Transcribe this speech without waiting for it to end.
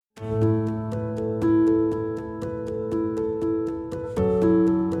Hello,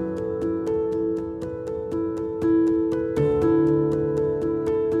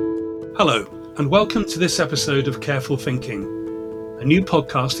 and welcome to this episode of Careful Thinking, a new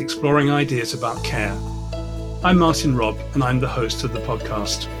podcast exploring ideas about care. I'm Martin Robb, and I'm the host of the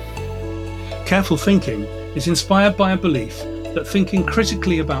podcast. Careful Thinking is inspired by a belief that thinking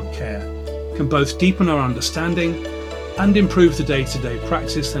critically about care can both deepen our understanding and improve the day-to-day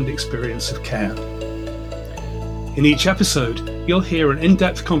practice and experience of care. In each episode, you'll hear an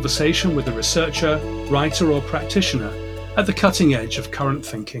in-depth conversation with a researcher, writer, or practitioner at the cutting edge of current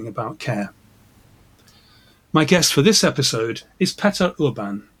thinking about care. My guest for this episode is Petr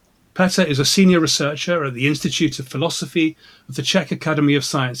Urban. Petr is a senior researcher at the Institute of Philosophy of the Czech Academy of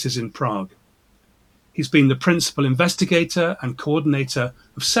Sciences in Prague. He's been the principal investigator and coordinator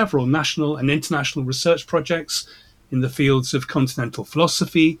of several national and international research projects in the fields of continental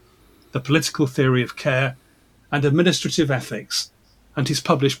philosophy, the political theory of care, and administrative ethics, and he's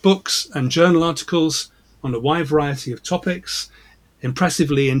published books and journal articles on a wide variety of topics,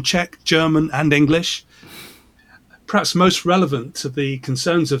 impressively in Czech, German, and English. Perhaps most relevant to the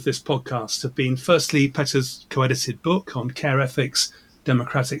concerns of this podcast have been, firstly, Petr's co-edited book on care ethics,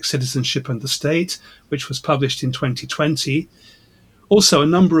 democratic citizenship and the state, which was published in 2020. Also, a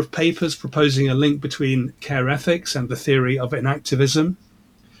number of papers proposing a link between care ethics and the theory of inactivism,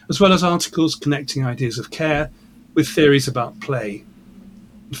 as well as articles connecting ideas of care with theories about play.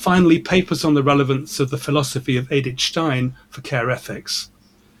 And finally, papers on the relevance of the philosophy of Edith Stein for care ethics.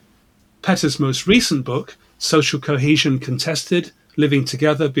 Petr's most recent book, Social Cohesion Contested, Living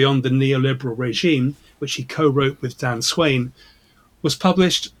Together Beyond the Neoliberal Regime, which he co-wrote with Dan Swain, was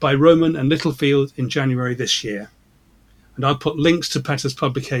published by Rowman and Littlefield in January this year. And I'll put links to Petr's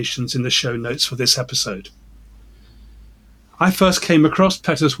publications in the show notes for this episode. I first came across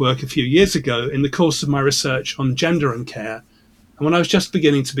Petr's work a few years ago in the course of my research on gender and care, and when I was just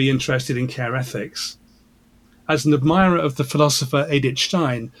beginning to be interested in care ethics. As an admirer of the philosopher Edith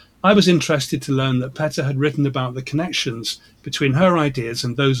Stein, I was interested to learn that Petr had written about the connections between her ideas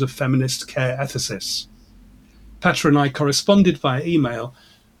and those of feminist care ethicists. Petr and I corresponded via email,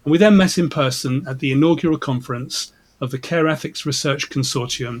 and we then met in person at the inaugural conference of the Care Ethics Research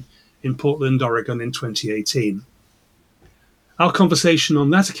Consortium in Portland, Oregon in 2018. Our conversation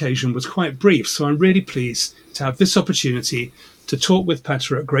on that occasion was quite brief, so I'm really pleased to have this opportunity to talk with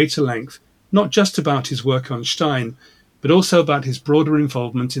Petr at greater length, not just about his work on Stein, but also about his broader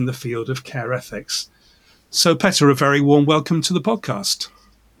involvement in the field of care ethics. So Petr, a very warm welcome to the podcast.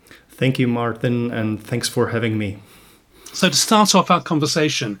 Thank you, Martin, and thanks for having me. So to start off our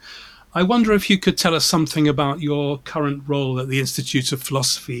conversation, I wonder if you could tell us something about your current role at the Institute of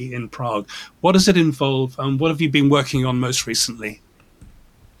Philosophy in Prague. What does it involve, and what have you been working on most recently?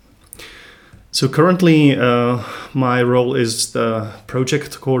 So currently, my role is the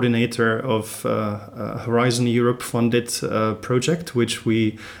project coordinator of a Horizon Europe funded project, which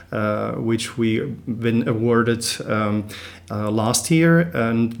we been awarded last year,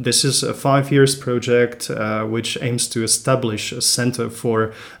 and this is a 5 years project which aims to establish a center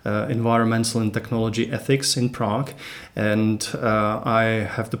for environmental and technology ethics in Prague. And I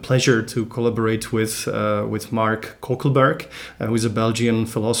have the pleasure to collaborate with Mark Kokelberg, who is a Belgian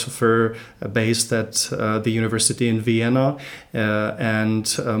philosopher based at the University in Vienna.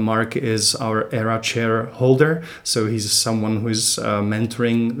 And Mark is our ERA chair holder, so he's someone who is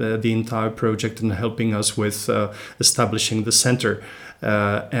mentoring the entire project and helping us with establishing the center.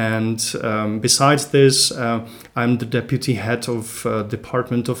 Besides this, I'm the deputy head of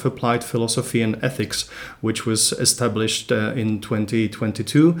Department of Applied Philosophy and Ethics, which was established in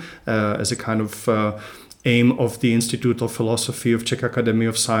 2022 as a kind of aim of the Institute of Philosophy of Czech Academy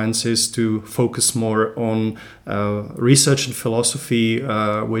of Sciences to focus more on research and philosophy,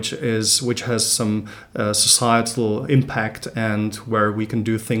 which has some societal impact, and where we can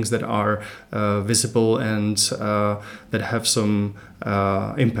do things that are visible and that have some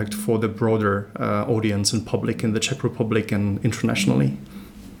impact for the broader audience and public in the Czech Republic and internationally.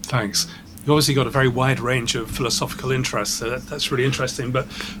 Thanks. You've obviously got a very wide range of philosophical interests, so that's really interesting. But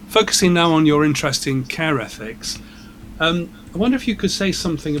focusing now on your interest in care ethics, I wonder if you could say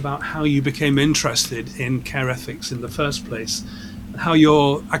something about how you became interested in care ethics in the first place, how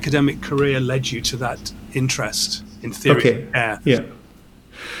your academic career led you to that interest in theory of care. Yeah.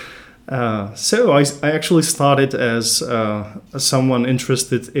 So I actually started as someone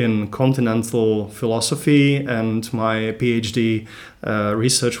interested in continental philosophy, and my PhD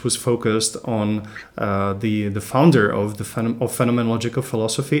research was focused on the founder of of phenomenological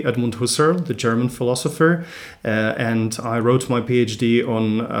philosophy, Edmund Husserl, the German philosopher, and I wrote my PhD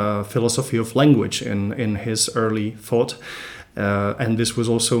on philosophy of language in his early thought. And this was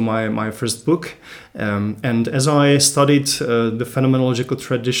also my first book. And as I studied the phenomenological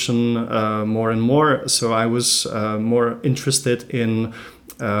tradition more and more, so I was more interested in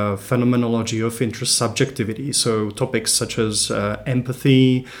phenomenology of intersubjectivity. So topics such as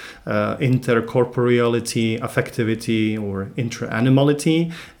empathy, intercorporeality, affectivity, or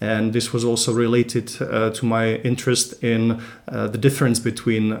interanimality. And this was also related to my interest in the difference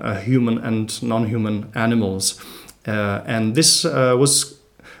between human and non-human animals. And this was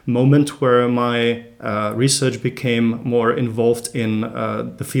a moment where my research became more involved in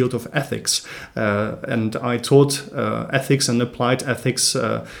the field of ethics. And I taught ethics and applied ethics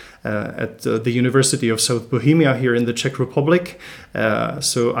at the University of South Bohemia here in the Czech Republic.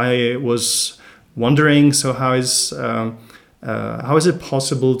 So I was wondering, so how is it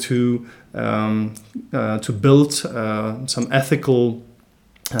possible to build some ethical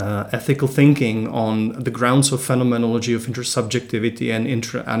thinking on the grounds of phenomenology of intersubjectivity and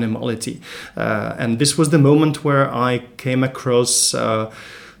interanimality. And this was the moment where I came across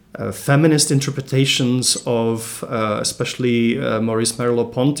feminist interpretations of especially Maurice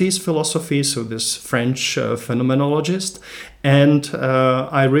Merleau-Ponty's philosophy, so this French phenomenologist. And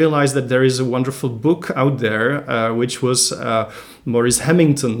I realized that there is a wonderful book out there, which was Maurice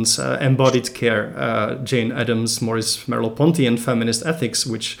Hemington's Embodied Care, Jane Addams, Maurice Merleau-Ponty and Feminist Ethics,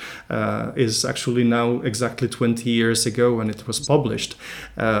 which is actually now exactly 20 years ago when it was published.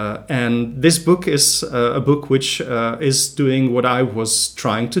 And this book is a book which is doing what I was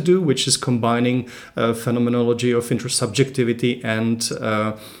trying to do, which is combining phenomenology of intersubjectivity and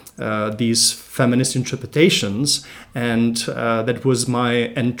these feminist interpretations, and that was my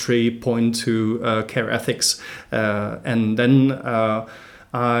entry point to care ethics. And then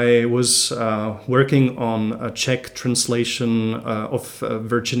I was working on a Czech translation of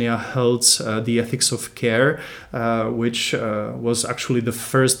Virginia Held's The Ethics of Care, which was actually the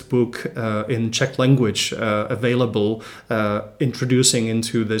first book in Czech language available, introducing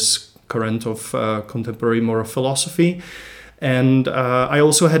into this current of contemporary moral philosophy. And I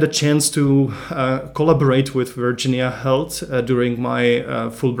also had a chance to collaborate with Virginia Held during my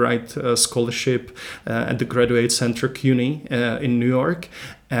Fulbright scholarship at the Graduate Center CUNY in New York.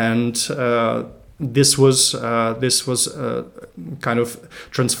 And this was a kind of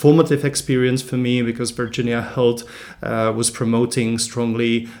transformative experience for me, because Virginia Held was promoting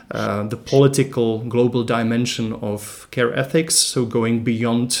strongly the political global dimension of care ethics, so going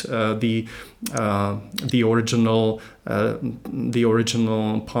beyond the original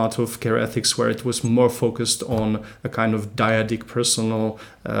part of care ethics, where it was more focused on a kind of dyadic personal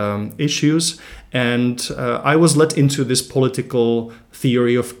issues. And I was led into this political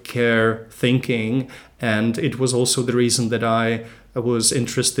theory of care thinking, and it was also the reason that I was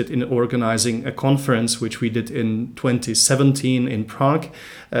interested in organizing a conference, which we did in 2017 in Prague,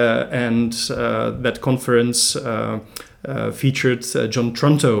 and that conference featured John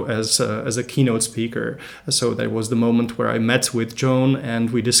Tronto as a keynote speaker. So that was the moment where I met with Joan,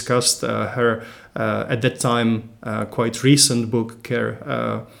 and we discussed her at that time quite recent book,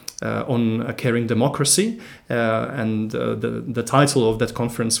 Care on Caring Democracy, and the title of that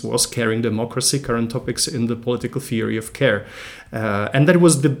conference was Caring Democracy, Current Topics in the Political Theory of Care. And that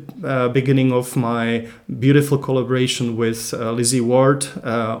was the beginning of my beautiful collaboration with Lizzie Ward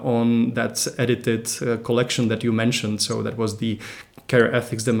on that edited collection that you mentioned. So that was the Care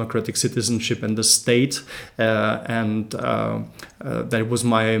Ethics, Democratic Citizenship and the State. And that was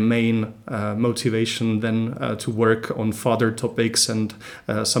my main motivation then to work on further topics and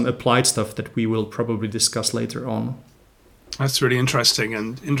some applied stuff that we will probably discuss later on. That's really interesting,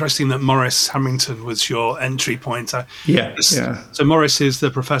 and interesting that Maurice Hemington was your entry point. Yeah. So Maurice is the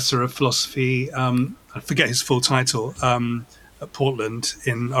professor of philosophy, I forget his full title, at Portland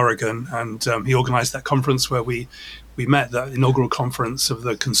in Oregon, and he organized that conference where we met, that inaugural conference of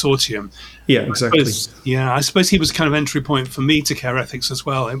the consortium. Yeah, exactly. I suppose he was kind of entry point for me to care ethics as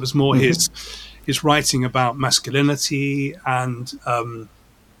well. It was more his writing about masculinity and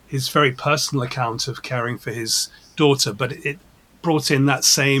his very personal account of caring for his daughter, but it brought in that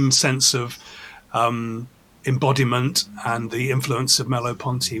same sense of embodiment and the influence of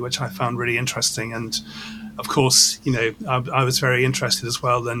Merleau-Ponty, which I found really interesting. And of course, I was very interested as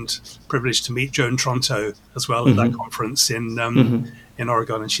well and privileged to meet Joan Tronto as well at that conference in in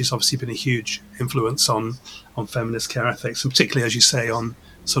Oregon, and she's obviously been a huge influence on feminist care ethics, and particularly, as you say, on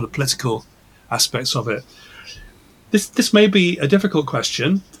sort of political aspects of it. This may be a difficult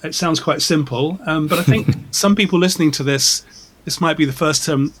question. It sounds quite simple, but I think some people listening to this might be the first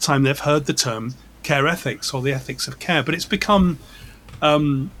time they've heard the term care ethics or the ethics of care. But it's become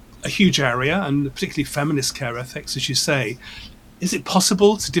a huge area, and particularly feminist care ethics, as you say. Is it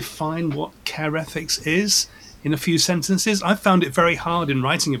possible to define what care ethics is in a few sentences? I've found it very hard in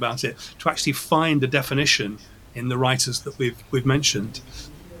writing about it to actually find a definition in the writers that we've mentioned.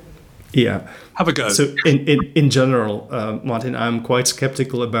 Yeah. Have a go. So in general, Martin, I'm quite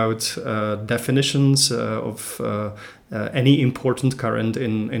skeptical about definitions of any important current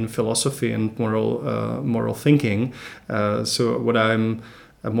in philosophy and moral thinking. So what I'm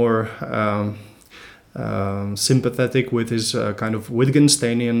more sympathetic with is a kind of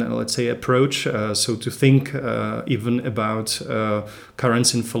Wittgensteinian, let's say, approach. So to think even about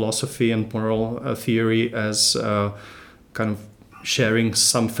currents in philosophy and moral theory as kind of sharing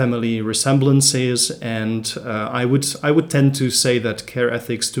some family resemblances, and I would tend to say that care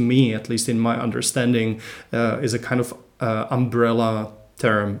ethics, to me, at least in my understanding, is a kind of umbrella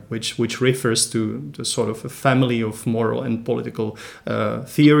term which refers to the sort of a family of moral and political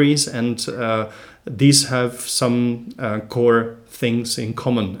theories, and these have some core things in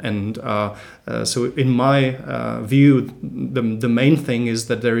common. And so in my view, the main thing is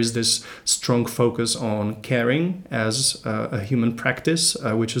that there is this strong focus on caring as a human practice,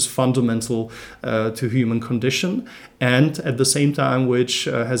 which is fundamental to human condition, and at the same time which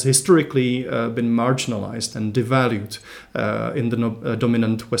has historically been marginalized and devalued in the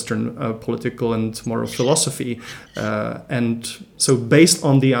dominant Western political and moral philosophy. And so based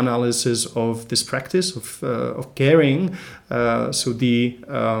on the analysis of this practice of caring, so the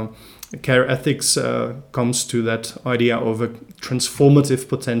care ethics comes to that idea of a transformative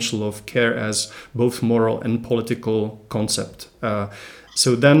potential of care as both moral and political concept.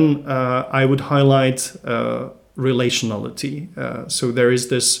 So then I would highlight relationality. So there is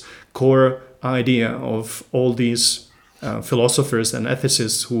this core idea of all these philosophers and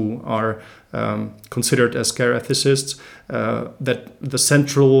ethicists who are considered as care ethicists, that the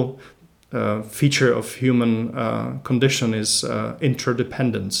central feature of human condition is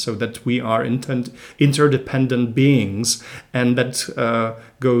interdependence, so that we are interdependent beings, and that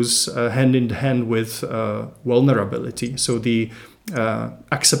goes hand in hand with vulnerability. So the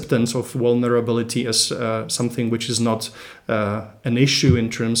acceptance of vulnerability as something which is not an issue in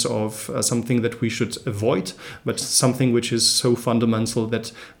terms of something that we should avoid, but something which is so fundamental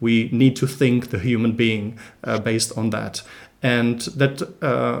that we need to think the human being based on that. And that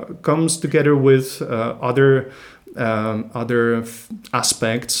comes together with other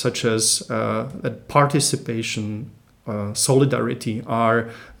aspects, such as that participation, solidarity are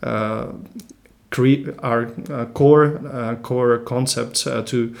core concepts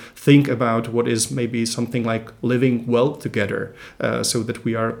to think about what is maybe something like living well together, so that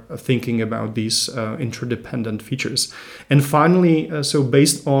we are thinking about these interdependent features. And finally, so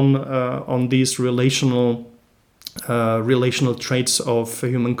based on these relational traits of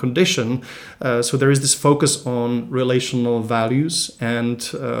human condition, so there is this focus on relational values and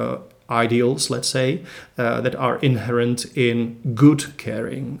ideals, let's say, that are inherent in good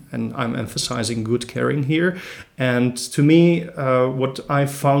caring, and I'm emphasizing good caring here. And to me, what I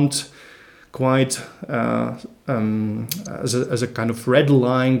found quite as a kind of red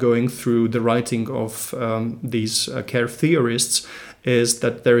line going through the writing of these care theorists is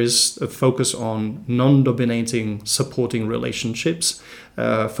that there is a focus on non-dominating supporting relationships,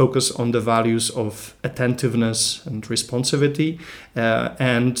 focus on the values of attentiveness and responsivity,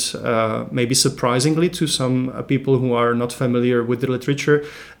 and maybe surprisingly to some people who are not familiar with the literature,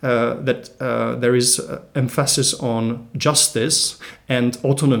 that there is emphasis on justice and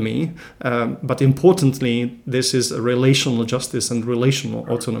autonomy, but importantly, this is a relational justice and relational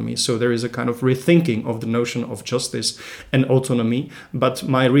autonomy. So there is a kind of rethinking of the notion of justice and autonomy. But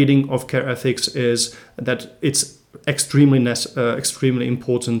my reading of care ethics is that it's extremely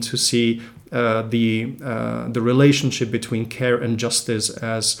important to see the relationship between care and justice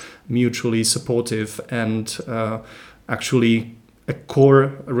as mutually supportive and actually a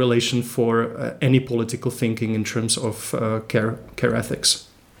core relation for any political thinking in terms of care ethics.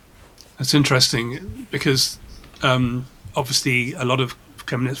 That's interesting because obviously a lot of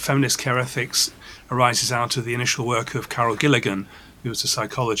feminist care ethics arises out of the initial work of Carol Gilligan, who was a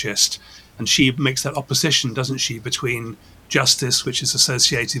psychologist, and she makes that opposition, doesn't she, between justice, which is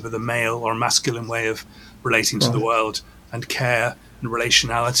associated with a male or masculine way of relating to the world, and care and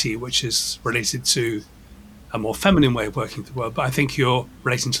relationality, which is related to a more feminine way of working with the world. But I think you're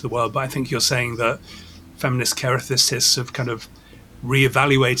relating to the world. But I think you're saying that feminist care ethicists have kind of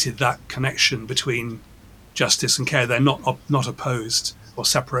reevaluated that connection between justice and care. They're not opposed or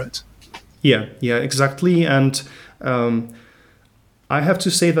separate. Yeah, exactly. And I have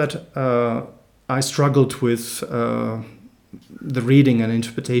to say that I struggled with the reading and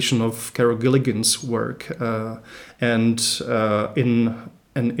interpretation of Carol Gilligan's work, and in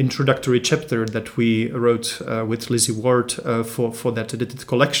an introductory chapter that we wrote with Lizzie Ward for that edited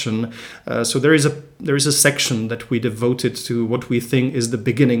collection. So there is a section that we devoted to what we think is the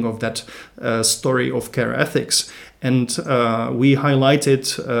beginning of that story of care ethics, and we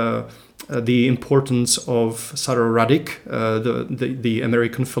highlighted the importance of Sarah Ruddick, the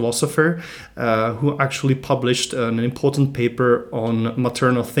American philosopher, who actually published an important paper on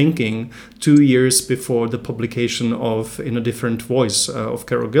maternal thinking 2 years before the publication of In a Different Voice of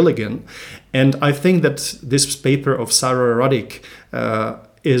Carol Gilligan. And I think that this paper of Sarah Ruddick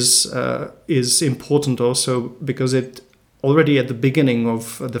is important also because it already at the beginning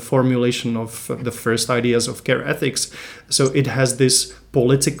of the formulation of the first ideas of care ethics. So it has this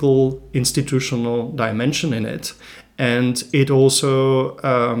political, institutional dimension in it. And it also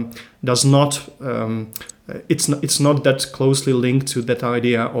does not, it's not that closely linked to that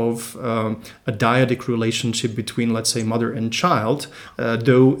idea of a dyadic relationship between, let's say, mother and child,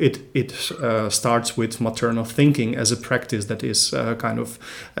 though it starts with maternal thinking as a practice that is kind of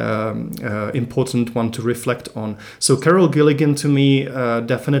important one to reflect on. So Carol Gilligan, to me,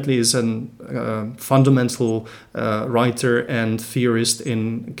 definitely is a fundamental writer and theorist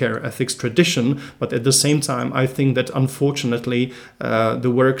in care ethics tradition, but at the same time, I think that unfortunately,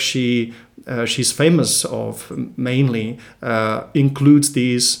 the work she's famous of mainly includes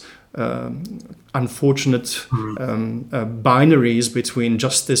these unfortunate binaries between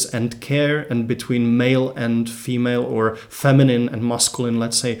justice and care, and between male and female, or feminine and masculine,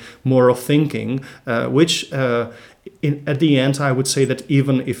 let's say, moral thinking, which at the end, I would say that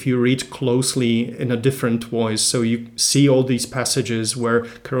even if you read closely in a different voice, so you see all these passages where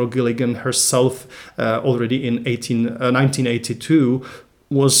Carol Gilligan herself, already in 1982,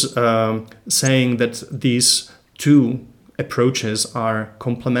 was saying that these two approaches are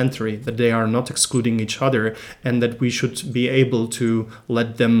complementary, that they are not excluding each other, and that we should be able to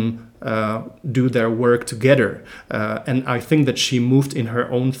let them do their work together. And I think that she moved in her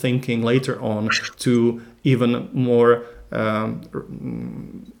own thinking later on to even more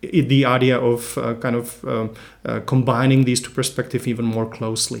the idea of combining these two perspectives even more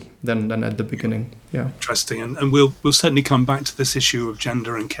closely than at the beginning. Yeah, interesting, and we'll certainly come back to this issue of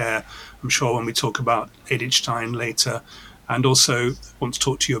gender and care, I'm sure, when we talk about Edith Stein later, and also want to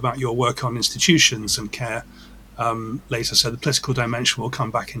talk to you about your work on institutions and care later. So the political dimension will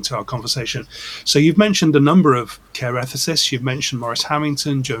come back into our conversation. So you've mentioned a number of care ethicists. You've mentioned Maurice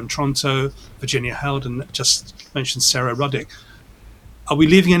Hamilton, Joan Tronto, Virginia Held, and just mentioned Sarah Ruddick. Are we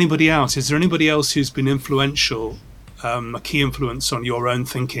leaving anybody out? Is there anybody else who's been influential, a key influence on your own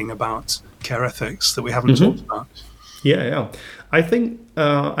thinking about care ethics that we haven't talked about? Yeah. I think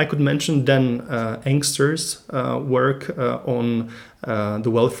I could mention Dan Engster's work on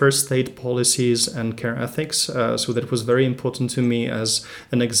the welfare state policies and care ethics. So that was very important to me as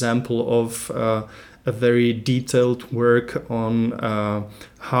an example of a very detailed work on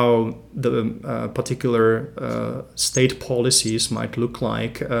how the particular state policies might look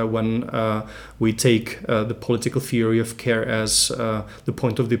like when we take the political theory of care as the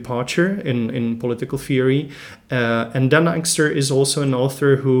point of departure in political theory. And Dan Engster is also an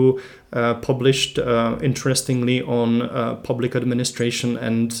author who published interestingly on public administration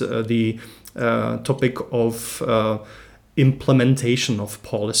and the topic of implementation of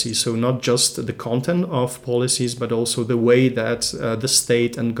policy. So not just the content of policies, but also the way that the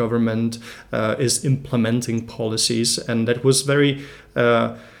state and government is implementing policies. And that was very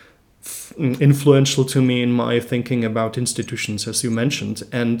influential to me in my thinking about institutions, as you mentioned.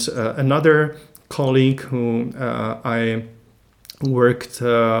 And another colleague who I worked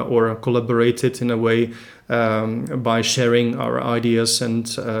or collaborated in a way by sharing our ideas and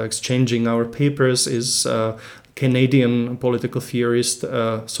exchanging our papers is Canadian political theorist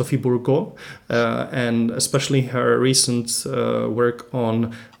Sophie Bourgault, and especially her recent work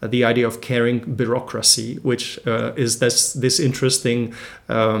on the idea of caring bureaucracy, which is this interesting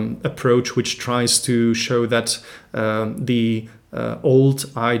approach which tries to show that the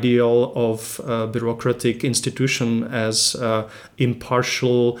old ideal of bureaucratic institution as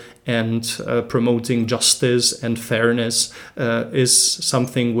impartial and promoting justice and fairness is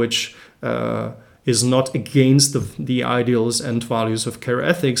something which is not against the ideals and values of care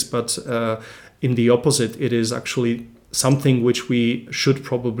ethics, but in the opposite, it is actually something which we should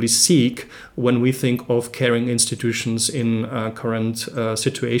probably seek when we think of caring institutions in current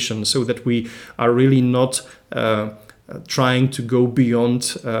situations, so that we are really not trying to go beyond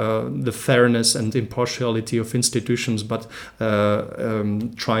the fairness and impartiality of institutions, but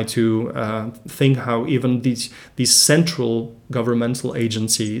try to think how even these central governmental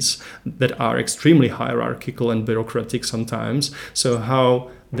agencies that are extremely hierarchical and bureaucratic sometimes, so how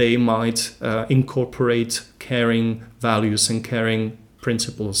they might incorporate caring values and caring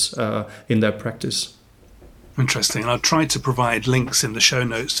principles in their practice. Interesting. And I've tried to provide links in the show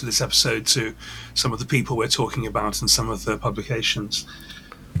notes to this episode to some of the people we're talking about and some of the publications.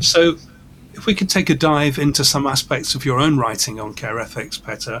 So if we could take a dive into some aspects of your own writing on care ethics,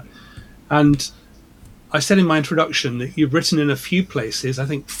 Petr. And I said in my introduction that you've written in a few places, I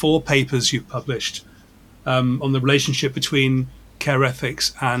think 4 papers you've published on the relationship between care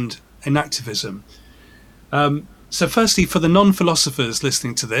ethics and inactivism. So firstly, for the non-philosophers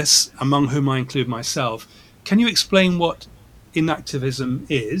listening to this, among whom I include myself, can you explain what inactivism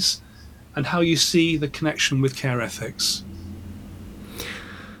is and how you see the connection with care ethics?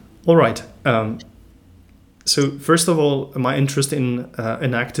 All right. So first of all, my interest in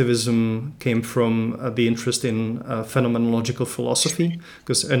activism came from the interest in phenomenological philosophy,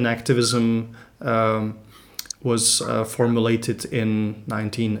 because inactivism was formulated in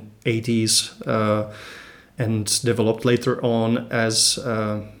 1980s and developed later on as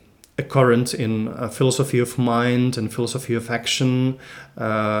a current in philosophy of mind and philosophy of action,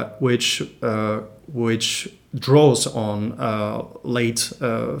 which draws on late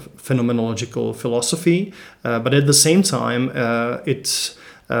phenomenological philosophy, but at the same time it's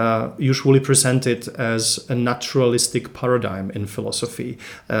usually presented as a naturalistic paradigm in philosophy,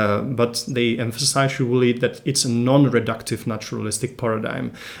 but they emphasize usually that it's a non-reductive naturalistic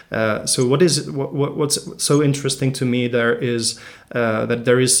paradigm. So what's so interesting to me there is that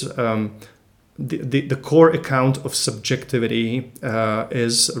there is the core account of subjectivity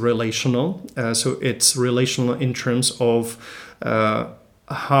is relational. So it's relational in terms of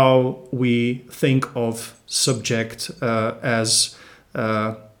how we think of subject as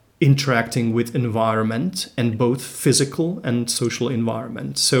interacting with environment, and both physical and social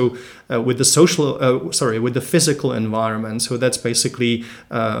environment. So with the physical environment, so that's basically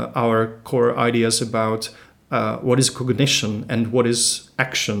our core ideas about what is cognition and what is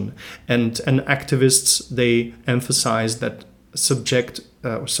action. And activists, they emphasize that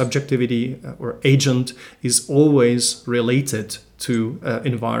subjectivity or agent is always related to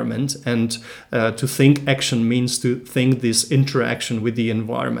environment, and to think action means to think this interaction with the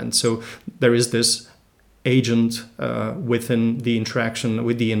environment. So there is this agent within the interaction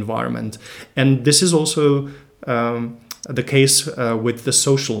with the environment, and this is also the case with the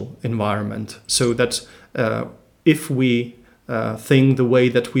social environment. So that if we think the way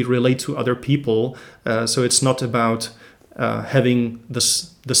that we relate to other people, so it's not about having the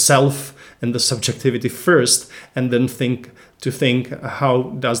self and the subjectivity first, and then think how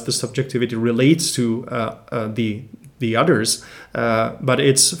does the subjectivity relate to the others, but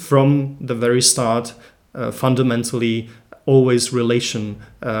it's from the very start fundamentally always relation.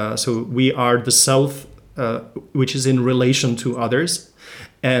 So we are the self which is in relation to others,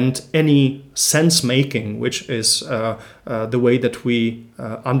 and any sense making, which is the way that we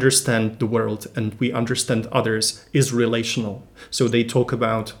understand the world and we understand others, is relational. So they talk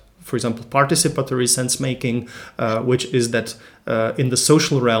about, for example, participatory sense making, which is that in the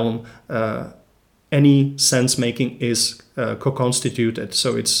social realm, any sense making is co-constituted.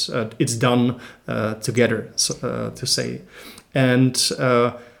 So it's done together, to say. And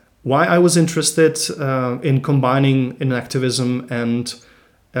why I was interested in combining inactivism and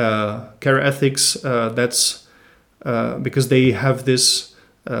care ethics, that's because they have this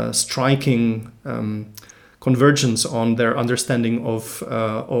striking convergence on their understanding of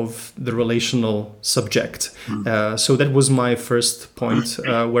the relational subject. So that was my first point,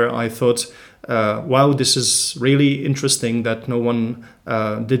 where I thought, wow, this is really interesting that no one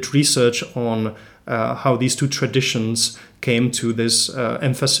did research on how these two traditions came to this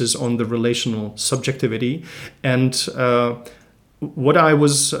emphasis on the relational subjectivity. And what I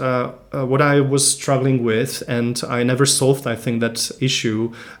was struggling with, and I never solved, I think, that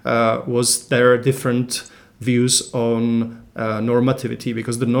issue, was their different views on normativity,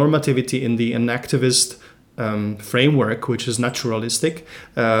 because the normativity in the inactivist framework, which is naturalistic,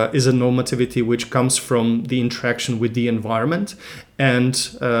 is a normativity which comes from the interaction with the environment, and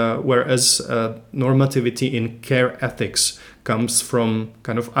whereas normativity in care ethics comes from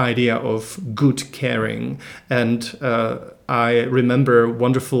kind of idea of good caring. And I remember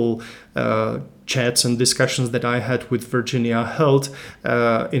wonderful chats and discussions that I had with Virginia Held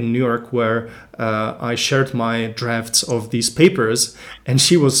in New York, where I shared my drafts of these papers, and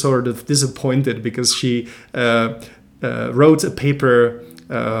she was sort of disappointed because she wrote a paper.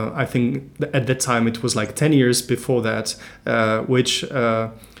 I think at that time it was like 10 years before that, which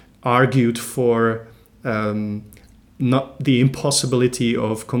argued for not the impossibility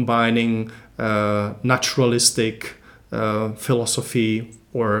of combining naturalistic philosophy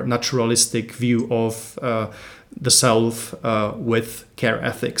or naturalistic view of the self with care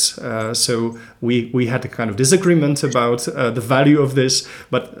ethics. So we had a kind of disagreement about the value of this,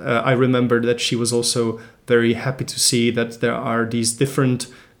 but I remember that she was also very happy to see that there are these different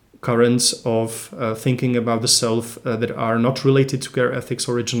currents of thinking about the self that are not related to care ethics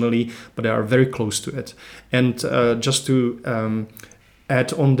originally, but they are very close to it. And just to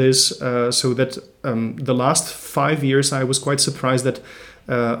add on this, so that the last 5 years I was quite surprised that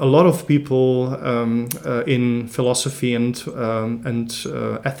a lot of people in philosophy and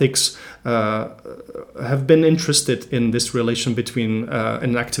ethics have been interested in this relation between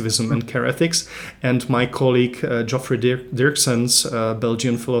enactivism and care ethics. And my colleague Geoffrey Dirksens,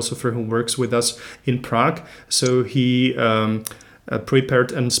 Belgian philosopher who works with us in Prague, so he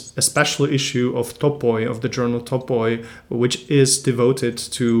prepared a special issue of Topoi, of the journal Topoi, which is devoted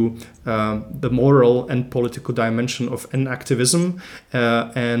to the moral and political dimension of enactivism.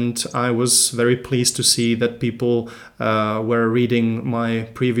 And I was very pleased to see that people were reading my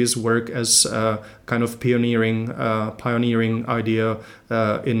previous work as kind of pioneering idea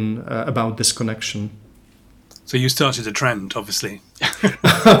in about this connection. So you started a trend, obviously.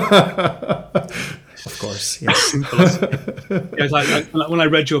 Of course, yes. Yes, when I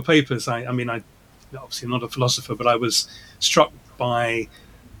read your papers, I obviously am not a philosopher, but I was struck by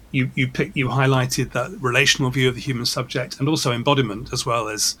you highlighted that relational view of the human subject and also embodiment as well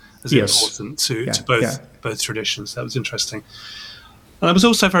as important to both traditions. That was interesting. And I was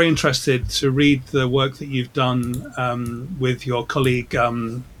also very interested to read the work that you've done with your colleague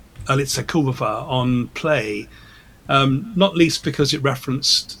Alica Kubova on play, not least because it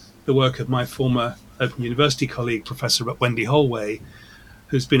referenced the work of my former Open University colleague, Professor Wendy Holway,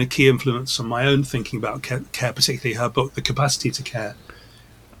 who's been a key influence on my own thinking about care, particularly her book, The Capacity to Care,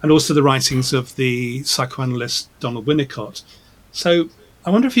 and also the writings of the psychoanalyst Donald Winnicott. So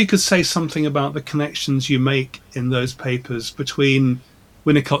I wonder if you could say something about the connections you make in those papers between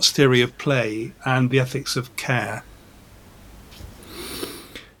Winnicott's theory of play and the ethics of care.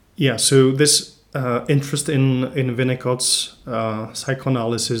 Yeah, so this interest in Winnicott's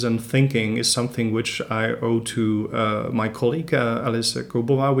psychoanalysis and thinking is something which I owe to my colleague Alica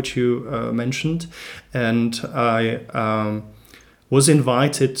Kubova, which you mentioned, and I was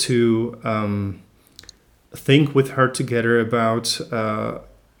invited to think with her together about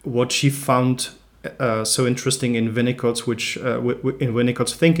what she found so interesting in Winnicott's, in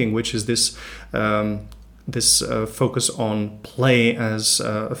Winnicott's thinking, which is this. This focus on play as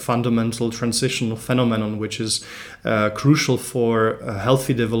a fundamental transitional phenomenon, which is crucial for a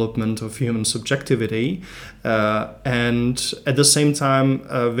healthy development of human subjectivity. And at the same time,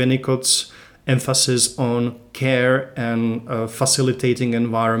 Winnicott's emphasis on care and facilitating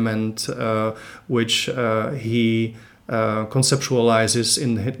environment, which he conceptualizes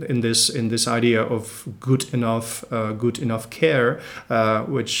in this idea of good enough care,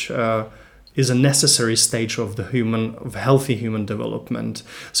 which is a necessary stage of healthy human development.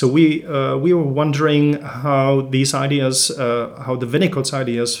 So we were wondering how these ideas, how the Winnicott's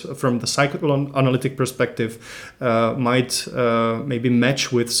ideas from the psychoanalytic perspective might maybe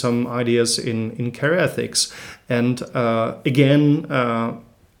match with some ideas in care ethics. And again,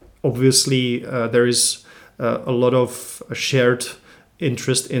 obviously there is a lot of shared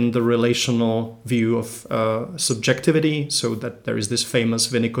interest in the relational view of subjectivity, so that there is this famous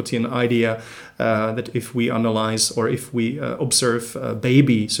Winnicottian idea that if we analyze or if we observe a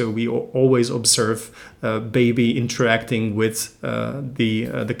baby, so we always observe a baby interacting with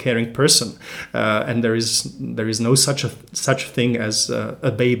the caring person, and there is no such thing as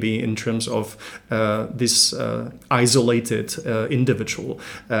a baby in terms of this isolated individual.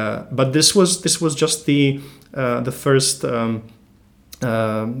 But this was just the first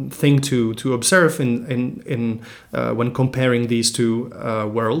thing to observe in when comparing these two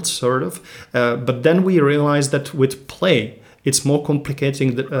worlds, sort of. But then we realized that with play, it's more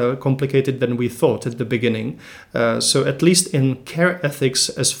complicated than we thought at the beginning. So at least in care ethics,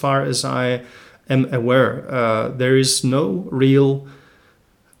 as far as I am aware, there is no real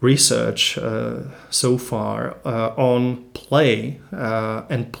research so far on play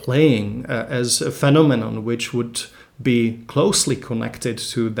and playing as a phenomenon which would be closely connected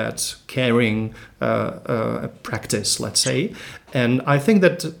to that caring practice, let's say. And I think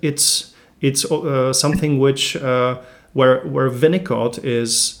that it's something which where Winnicott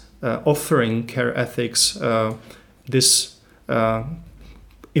is offering care ethics this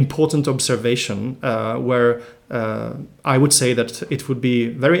important observation where I would say that it would be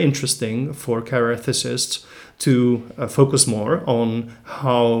very interesting for care ethicists to focus more on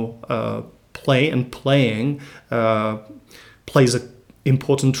how play and playing plays an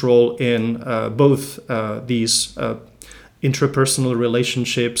important role in both these intrapersonal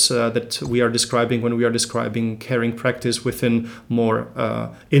relationships that we are describing when we are describing caring practice within more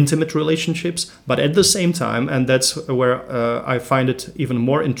intimate relationships. But at the same time, and that's where I find it even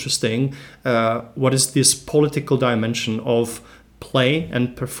more interesting, what is this political dimension of play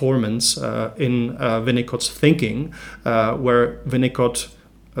and performance in Winnicott's thinking, where Winnicott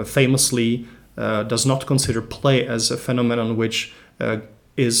famously does not consider play as a phenomenon which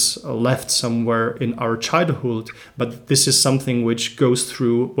is left somewhere in our childhood, but this is something which goes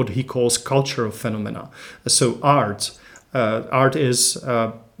through what he calls cultural phenomena. So art is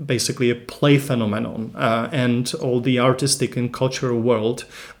basically a play phenomenon, and all the artistic and cultural world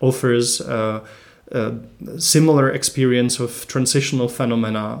offers similar experience of transitional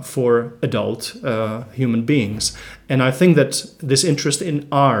phenomena for adult human beings. And I think that this interest in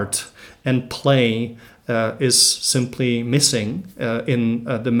art and play is simply missing in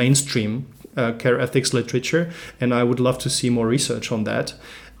the mainstream care ethics literature, and I would love to see more research on that.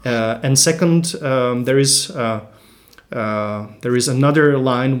 And second, there is another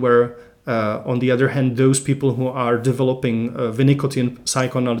line where, on the other hand, those people who are developing Winnicottian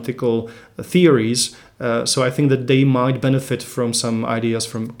psychoanalytical theories, so I think that they might benefit from some ideas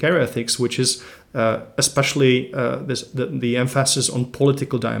from care ethics, which is especially the emphasis on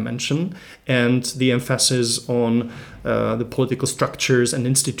political dimension and the emphasis on the political structures and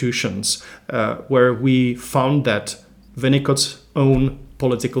institutions, where we found that Winnicott's own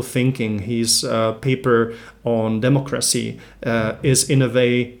political thinking, his paper on democracy, is in a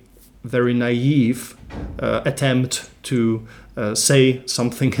way very naive attempt to say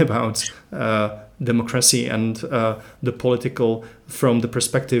something about democracy and the political from the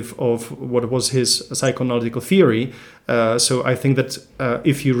perspective of what was his psychoanalytical theory. So I think that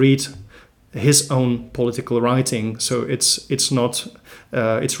if you read his own political writing, so it's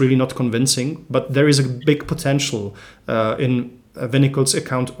really not convincing, but there is a big potential in Winnicott's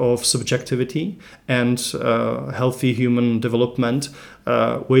account of subjectivity and healthy human development,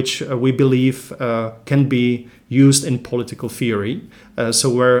 which we believe can be used in political theory.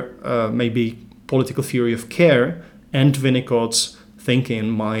 So where maybe political theory of care and Winnicott's thinking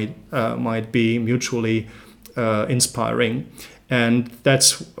might be mutually inspiring. And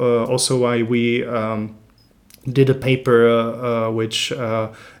that's also why we did a paper which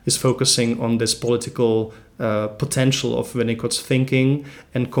is focusing on this political potential of Winnicott's thinking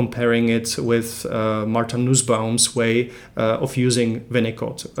and comparing it with Martha Nussbaum's way of using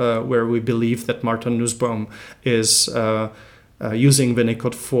Winnicott, where we believe that Martha Nussbaum is using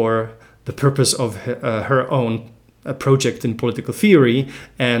Winnicott for the purpose of her own project in political theory,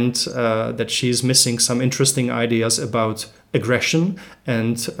 and that she's missing some interesting ideas about aggression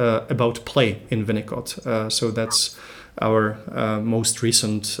and about play in Winnicott. So that's our most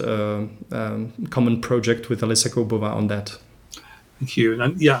recent common project with Alisa Koubova on that. Thank you.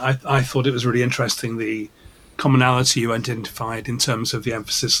 And yeah, I thought it was really interesting, the commonality you identified in terms of the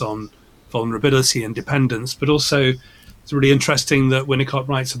emphasis on vulnerability and dependence, but also it's really interesting that Winnicott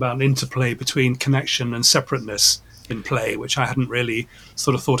writes about an interplay between connection and separateness in play, which I hadn't really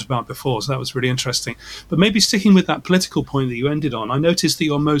sort of thought about before. So that was really interesting. But maybe sticking with that political point that you ended on, I noticed that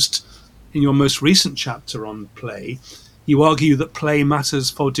in your most recent chapter on play, you argue that play matters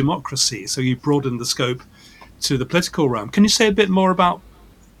for democracy. So you broaden the scope to the political realm. Can you say a bit more about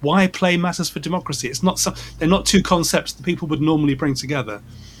why play matters for democracy? They're not two concepts that people would normally bring together.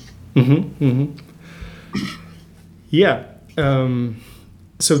 Mm-hmm, mm-hmm. Yeah.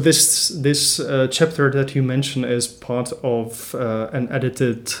 So this chapter that you mentioned is part of an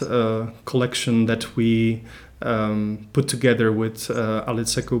edited collection that we put together with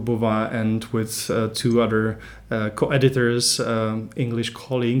Alisa Koubova and with two other co-editors, English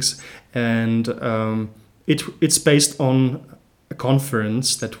colleagues, and it's based on a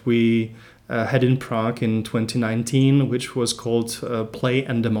conference that we had in Prague in 2019, which was called Play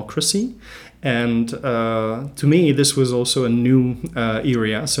and Democracy. And to me, this was also a new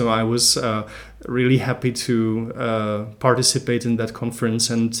area. So I was really happy to participate in that conference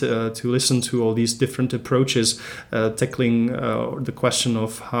and to listen to all these different approaches tackling the question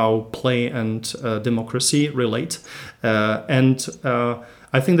of how play and democracy relate. And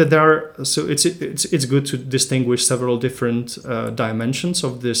I think that it's good to distinguish several different dimensions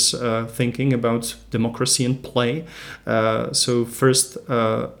of this thinking about democracy and play. So first,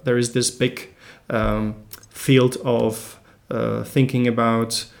 there is this big field of thinking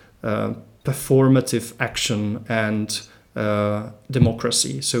about performative action and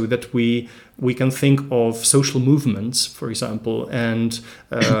democracy, so that we can think of social movements, for example, and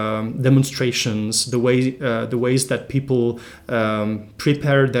demonstrations, the ways that people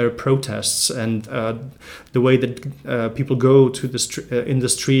prepare their protests, and the way that people go to in the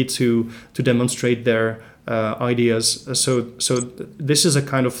street to demonstrate their ideas. So this is a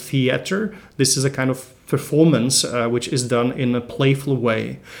kind of theater. This is a kind of performance which is done in a playful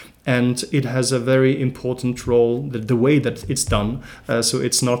way. And it has a very important role, the way that it's done. So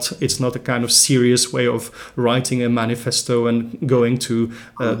it's not a kind of serious way of writing a manifesto and going to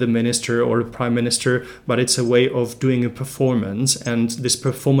the minister or the prime minister, but it's a way of doing a performance. And this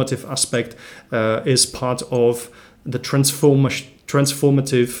performative aspect is part of the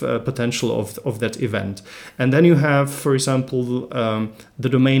transformative potential of that event. And then you have, for example, the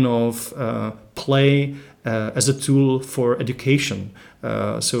domain of play as a tool for education.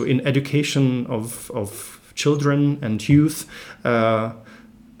 So in education of children and youth,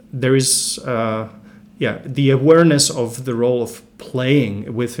 there is the awareness of the role of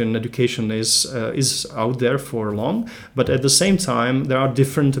playing within education is out there for long, but at the same time there are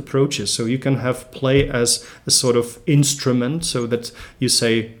different approaches. So you can have play as a sort of instrument, so that you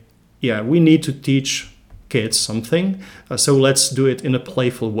say, we need to teach kids something, so let's do it in a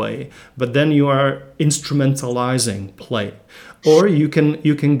playful way. But then you are instrumentalizing play. Or you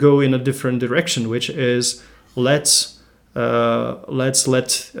can go in a different direction, which is let's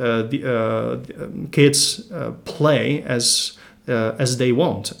let the kids play as they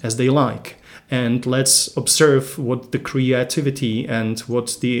want, as they like. And let's observe what the creativity and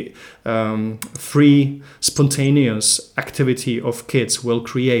what the free, spontaneous activity of kids will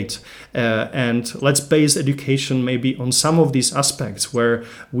create. And let's base education maybe on some of these aspects where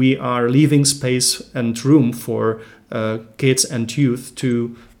we are leaving space and room for kids and youth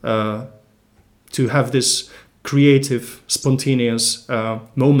to have this creative, spontaneous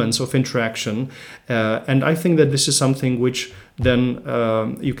moments of interaction. And I think that this is something which then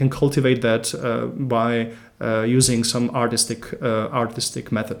you can cultivate that by using some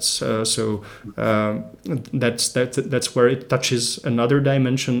artistic methods. So that's where it touches another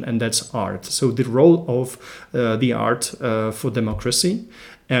dimension, and that's art. So the role of the art for democracy.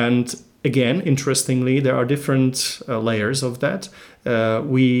 And again, interestingly, there are different layers of that.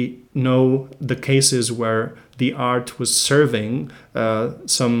 We know the cases where the art was serving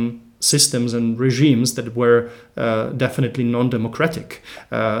some systems and regimes that were definitely non-democratic.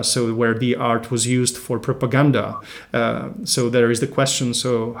 So where the art was used for propaganda. So there is the question,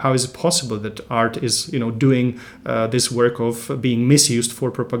 so how is it possible that art is doing this work of being misused for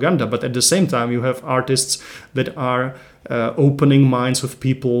propaganda? But at the same time, you have artists that are opening minds of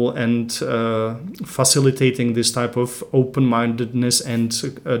people and facilitating this type of open-mindedness and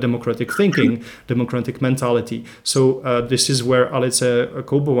democratic thinking, democratic mentality. So this is where Alice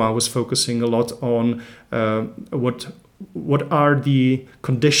Koubova was focusing a lot on what are the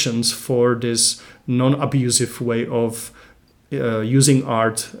conditions for this non-abusive way of using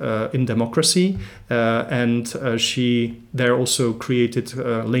art in democracy, and she there also created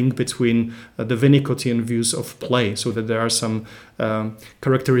a link between the Winnicottian views of play, so that there are some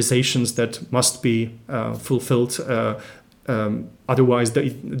characterizations that must be fulfilled. Otherwise,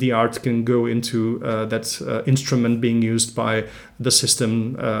 the art can go into that instrument being used by the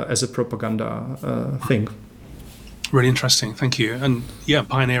system as a propaganda thing. Really interesting, thank you. And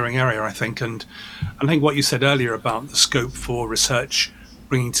pioneering area, I think. And I think what you said earlier about the scope for research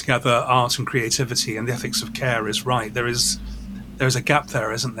bringing together art and creativity and the ethics of care is right. There's a gap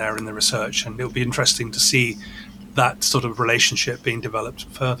there, isn't there, in the research? And it'll be interesting to see that sort of relationship being developed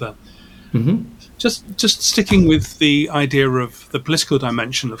further. Mm-hmm. Just sticking with the idea of the political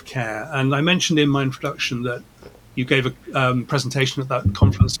dimension of care. And I mentioned in my introduction that you gave a presentation at that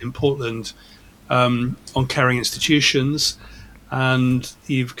conference in Portland on caring institutions, and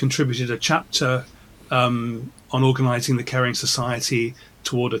you've contributed a chapter on organising the caring society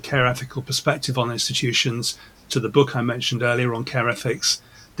toward a care ethical perspective on institutions to the book I mentioned earlier on care ethics,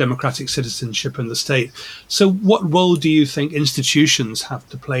 democratic citizenship and the state. So what role do you think institutions have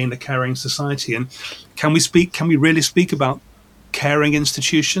to play in a caring society? And can we really speak about caring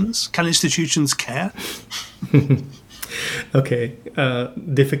institutions? Can institutions care? Okay,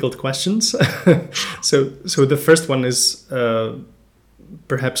 difficult questions. So the first one is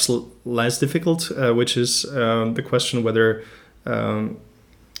perhaps less difficult, which is the question whether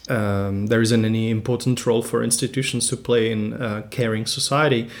there isn't any important role for institutions to play in caring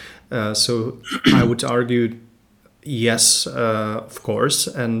society. So I would argue yes, of course,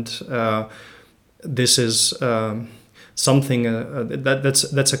 and this is something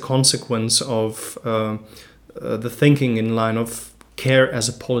that's a consequence of the thinking in line of care as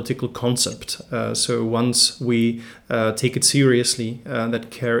a political concept. So once we take it seriously, that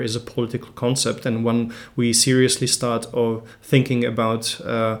care is a political concept, and when we seriously start thinking about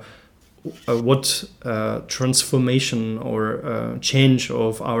what transformation or change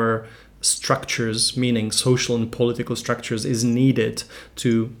of our structures, meaning social and political structures, is needed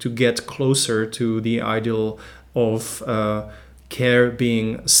to get closer to the ideal of care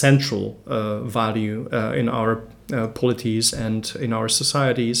being central value in our polities and in our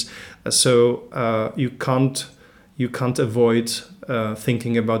societies. So you can't avoid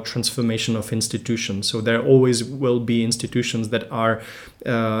thinking about transformation of institutions. So there always will be institutions that are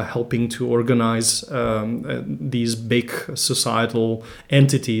helping to organize these big societal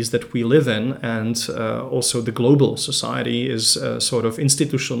entities that we live in, and also the global society is sort of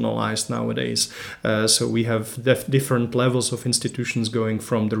institutionalized nowadays. So we have different levels of institutions going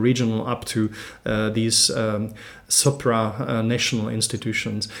from the regional up to these supra-national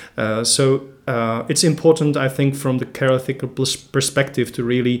institutions. So it's important, I think, from the care ethical perspective to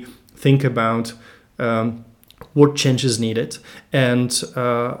really think about what change is needed and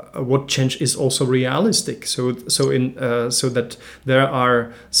what change is also realistic. So that there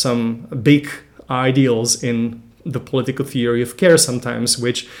are some big ideals in the political theory of care sometimes,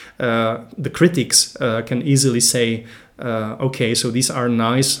 which the critics can easily say, okay, so these are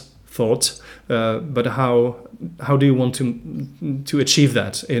nice thoughts, but how do you want to achieve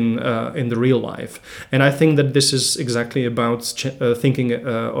that in the real life? And I think that this is exactly about thinking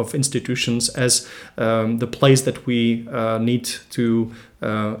of institutions as the place that we need to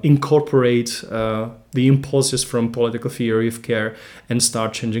incorporate the impulses from political theory of care and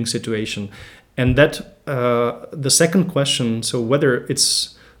start changing situation. And that the second question, so whether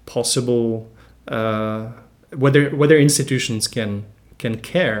it's possible, whether institutions can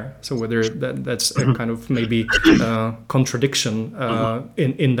care, so whether that's a kind of maybe contradiction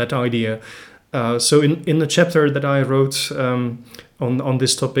in that idea. So in the chapter that I wrote on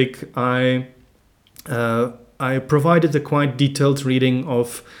this topic, I provided a quite detailed reading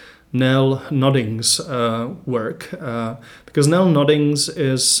of Nell Nodding's work, because Nell Noddings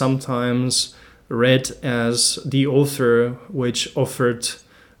is sometimes read as the author which offered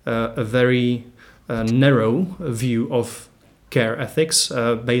a very narrow view of care ethics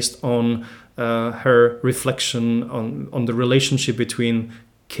based on her reflection on the relationship between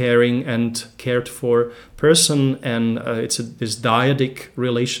caring and cared for person, and it's this dyadic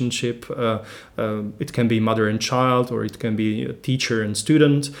relationship. It can be mother and child, or it can be a teacher and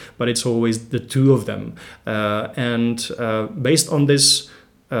student, but it's always the two of them. And based on this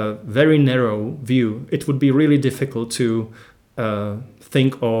very narrow view, it would be really difficult to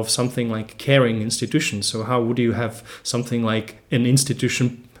think of something like caring institutions. So how would you have something like an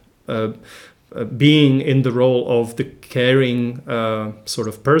institution being in the role of the caring sort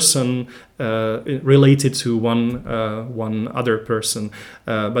of person related to one other person?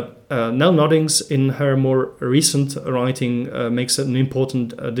 But Nell Noddings, in her more recent writing, makes an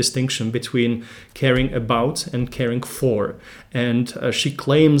important distinction between caring about and caring for. And she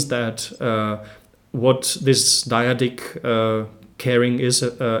claims that what this dyadic caring is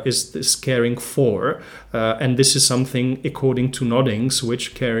this caring for, and this is something, according to Noddings,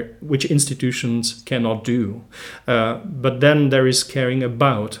 which institutions cannot do. But then there is caring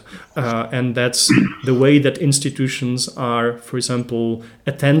about, and that's the way that institutions are, for example,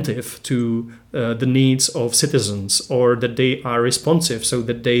 attentive to the needs of citizens, or that they are responsive, so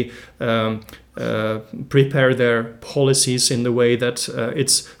that they prepare their policies in the way that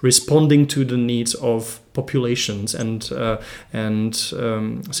it's responding to the needs of populations and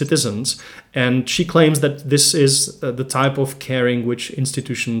citizens. And she claims that this is the type of caring which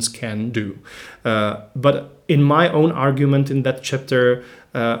institutions can do. But in my own argument in that chapter,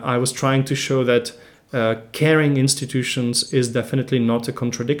 I was trying to show that caring institutions is definitely not a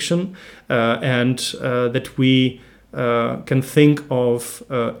contradiction, and that we can think of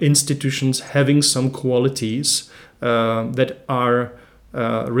institutions having some qualities that are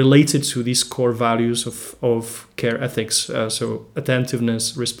related to these core values of care ethics, so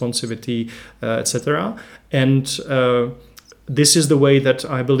attentiveness, responsivity, etc. And this is the way that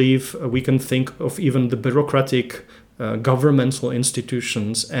I believe we can think of even the bureaucratic governmental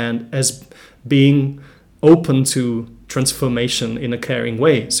institutions and as being open to transformation in a caring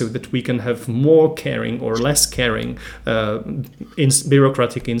way, so that we can have more caring or less caring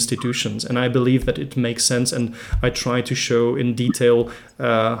bureaucratic institutions. And I believe that it makes sense, and I try to show in detail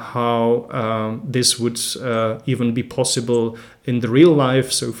how this would even be possible in the real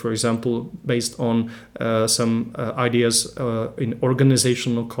life. So, for example, based on some ideas in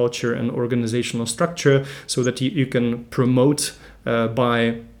organizational culture and organizational structure, so that you can promote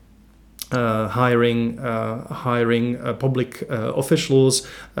by hiring public officials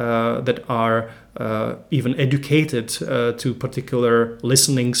that are even educated to particular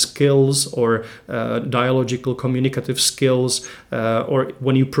listening skills or dialogical communicative skills, or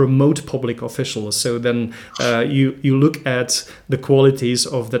when you promote public officials. So then you look at the qualities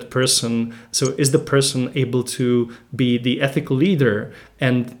of that person. So is the person able to be the ethical leader?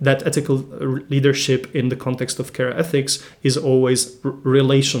 And that ethical leadership in the context of care ethics is always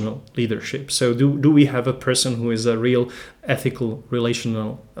relational leadership. So do we have a person who is a real ethical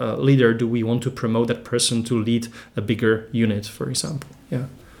relational leader? Do we want to promote that person to lead a bigger unit, for example? Yeah.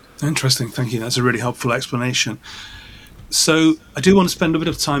 Interesting. Thank you. That's a really helpful explanation. So I do want to spend a bit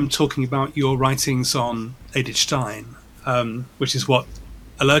of time talking about your writings on Edith Stein, which is what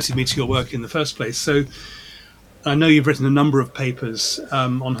alerted me to your work in the first place. So I know you've written a number of papers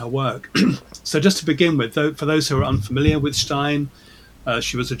on her work. So just to begin with, for those who are unfamiliar with Stein,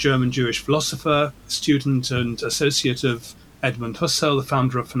 she was a German Jewish philosopher, student and associate of Edmund Husserl, the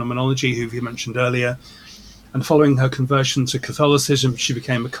founder of phenomenology, who you mentioned earlier. And following her conversion to Catholicism, she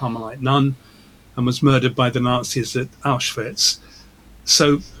became a Carmelite nun and was murdered by the Nazis at Auschwitz.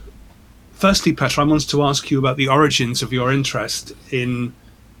 So firstly, Petr, I wanted to ask you about the origins of your interest in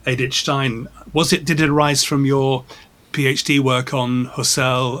Edith Stein. Did it arise from your PhD work on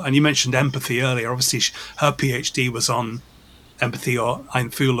Husserl? And you mentioned empathy earlier. Obviously, her PhD was on empathy or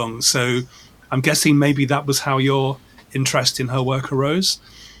Einfühlung. So I'm guessing maybe that was how your interest in her work arose.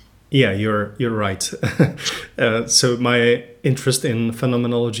 Yeah, you're right. So my interest in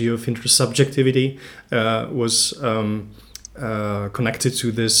phenomenology of intersubjectivity was connected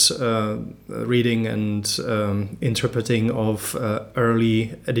to this reading and interpreting of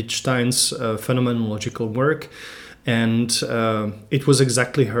early Edith Stein's phenomenological work. And it was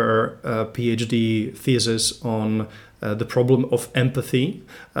exactly her PhD thesis on the problem of empathy,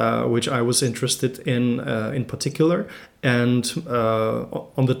 which I was interested in particular. And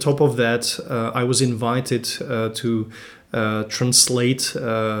on the top of that, I was invited to translate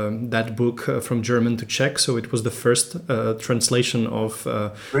that book from German to Czech. So it was the first translation of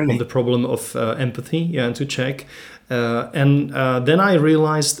Really? on the problem of empathy into Czech. And then I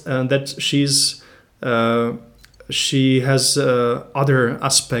realized that she has other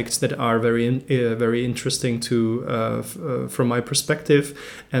aspects that are very interesting from my perspective,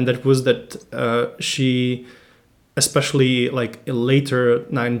 and that was that she, especially like later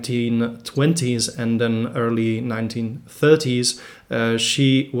 1920s and then early 1930s,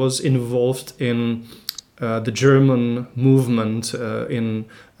 she was involved in the German movement in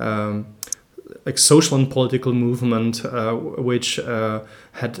like social and political movement, which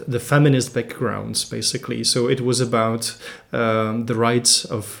had the feminist backgrounds, basically. So it was about the rights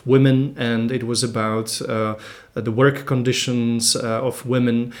of women, and it was about the work conditions of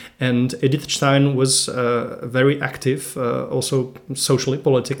women. And Edith Stein was very active, also socially,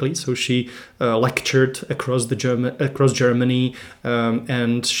 politically. So she lectured across Germany,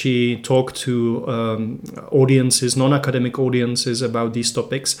 and she talked to audiences, non-academic audiences, about these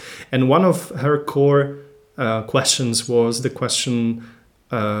topics. And one of her core questions was the question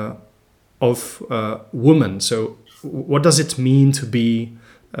of woman. So what does it mean to be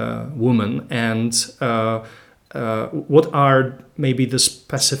woman, and what are maybe the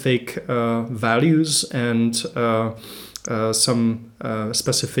specific values and some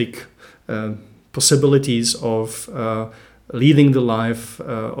specific possibilities of leading the life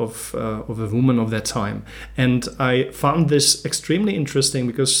of a woman of that time. And I found this extremely interesting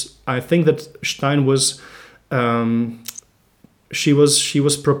because I think that Stein was she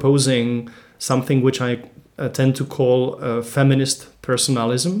was proposing something which I tend to call feminist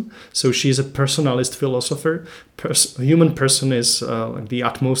personalism. So she's a personalist philosopher. Human person is like the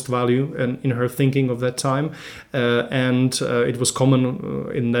utmost value in her thinking of that time, and it was common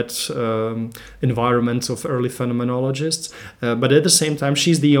in that environment of early phenomenologists. But at the same time,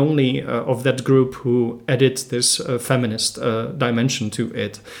 she's the only of that group who added this feminist dimension to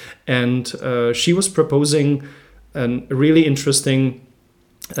it, and she was proposing a really interesting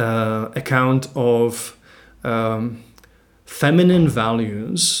account of feminine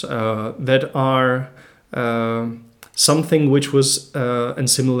values that are something which was, and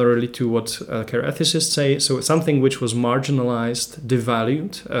similarly to what care ethicists say, so something which was marginalized,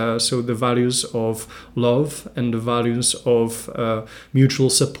 devalued. So the values of love and the values of mutual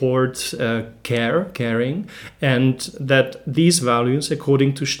support, caring, and that these values,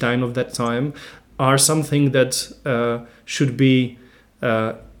 according to Stein of that time, are something that should be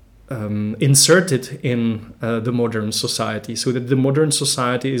inserted in the modern society, so that the modern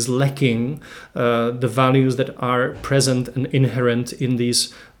society is lacking the values that are present and inherent in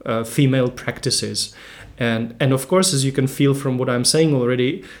these female practices. And of course, as you can feel from what I'm saying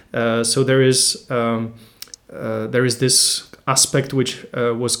already, so there is this aspect which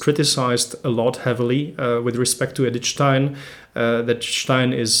was criticized a lot heavily with respect to Edith Stein, that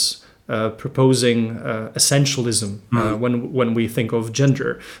Stein is proposing essentialism when we think of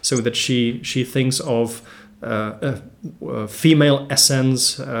gender, so that she thinks of female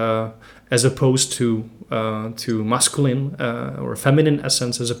essence as opposed to masculine or feminine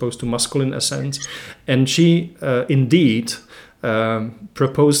essence as opposed to masculine essence, and she indeed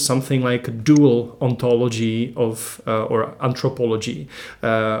proposed something like a dual ontology of or anthropology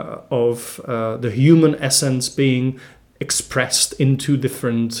of the human essence being expressed in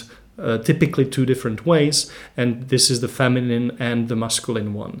typically two different ways, and this is the feminine and the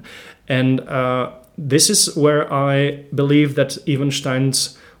masculine one. And this is where I believe that even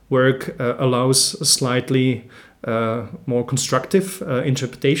Stein's work allows a slightly more constructive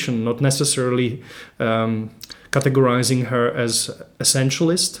interpretation, not necessarily categorizing her as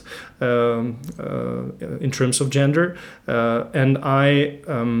essentialist in terms of gender. And I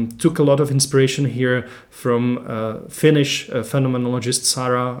took a lot of inspiration here from Finnish phenomenologist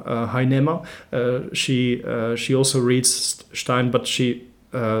Sara Heinema. She also reads Stein, but she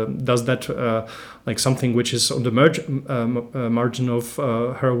does that like something which is on the margin of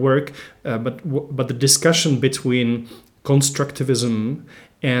her work. But the discussion between constructivism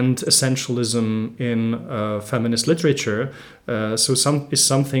and essentialism in feminist literature, is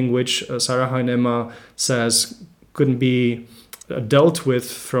something which Sara Heinema says couldn't be dealt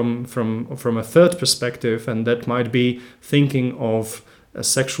with from a third perspective, and that might be thinking of a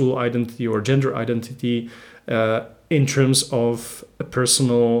sexual identity or gender identity in terms of a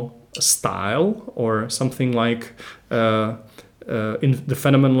personal style or something like in the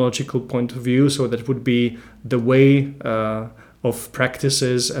phenomenological point of view. So that would be the way of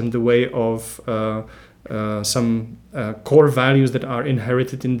practices and the way of some core values that are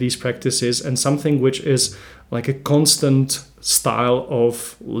inherited in these practices, and something which is like a constant style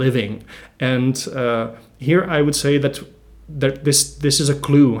of living. And here I would say that this is a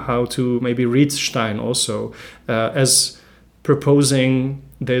clue how to maybe read Stein also as proposing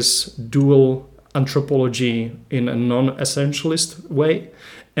this dual anthropology in a non-essentialist way.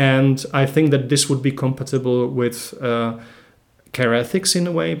 And I think that this would be compatible with care ethics in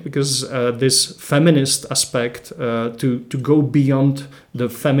a way, because this feminist aspect to go beyond the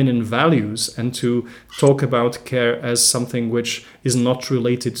feminine values and to talk about care as something which is not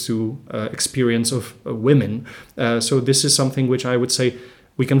related to experience of women. So this is something which I would say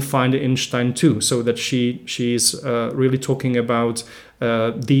we can find in Stein too, so that she's really talking about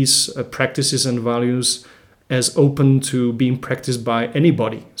these practices and values as open to being practiced by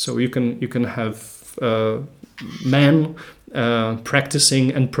anybody. So you can have men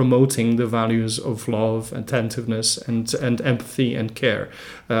practicing and promoting the values of love, attentiveness, and empathy and care.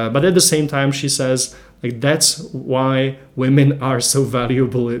 But at the same time, she says, like, that's why women are so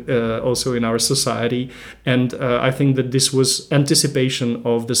valuable also in our society. And I think that this was anticipation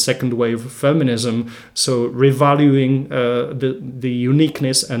of the second wave of feminism. So revaluing the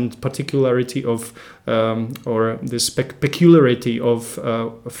uniqueness and particularity of or this peculiarity of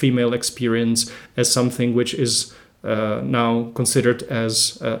female experience as something which is now considered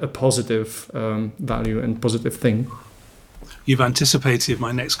as a positive value and positive thing. You've anticipated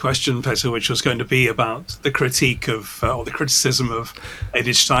my next question, Petr, which was going to be about the critique of, or the criticism of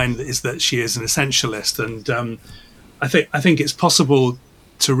Edith Stein, is that she is an essentialist. And I think it's possible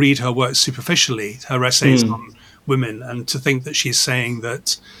to read her work superficially, her essays on women, and to think that she's saying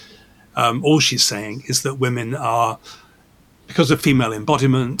that all she's saying is that women are, because of female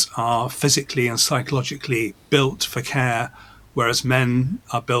embodiment, are physically and psychologically built for care, whereas men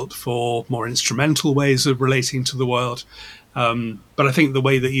are built for more instrumental ways of relating to the world. But I think the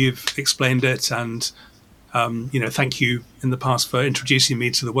way that you've explained it, and thank you in the past for introducing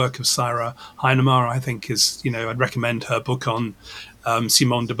me to the work of Sara Heinema, I think is, I'd recommend her book on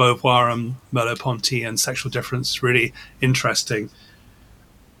Simone de Beauvoir and Merleau-Ponty and sexual difference. Really interesting.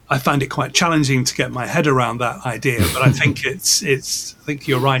 I find it quite challenging to get my head around that idea. But I think I think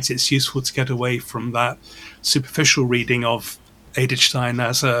you're right. It's useful to get away from that superficial reading of Edith Stein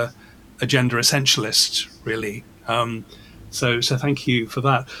as a gender essentialist, really. So thank you for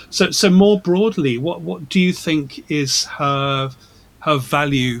that. So more broadly, what do you think is her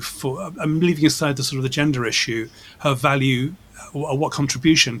value for? I'm leaving aside the sort of the gender issue. Her value, or what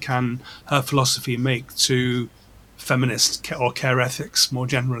contribution can her philosophy make to feminist or care ethics more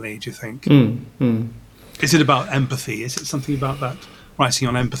generally? Do you think? Is it about empathy? Is it something about that writing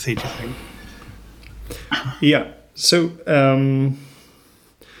on empathy? Do you think? Yeah. So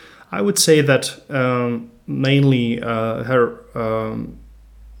I would say that mainly her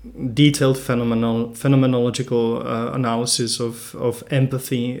detailed phenomenological analysis of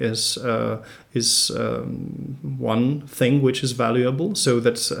empathy is one thing which is valuable. So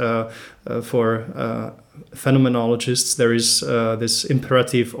that for phenomenologists there is this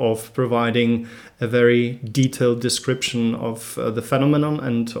imperative of providing a very detailed description of the phenomenon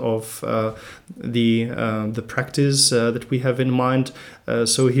and of the practice that we have in mind.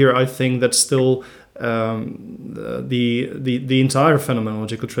 So here I think that still the entire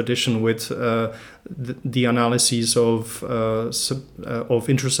phenomenological tradition with the analyses of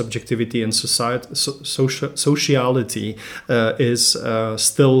intersubjectivity and sociality is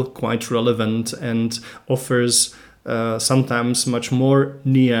still quite relevant and offers sometimes much more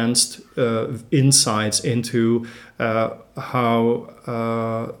nuanced insights into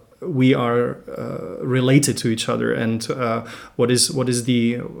how we are related to each other, and what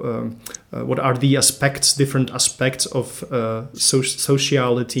are the different aspects of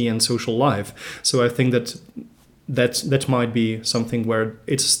sociality and social life. So I think that might be something where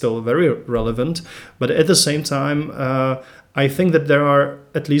it's still very relevant, but at the same time, I think that there are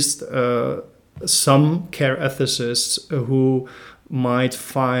at least some care ethicists who might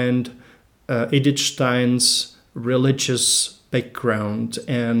find Edith Stein's religious background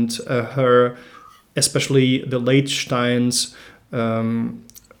and her, especially the late Stein's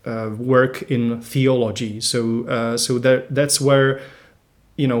work in theology. So that's where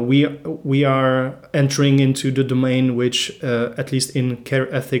we are entering into the domain which, at least in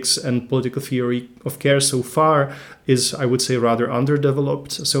care ethics and political theory of care so far, is, I would say, rather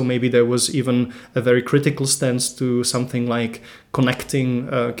underdeveloped. So maybe there was even a very critical stance to something like connecting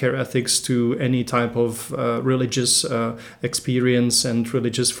care ethics to any type of religious experience and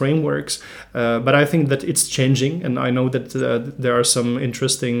religious frameworks. But I think that it's changing, and I know that there are some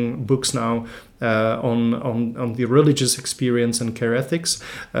interesting books now on the religious experience and care ethics.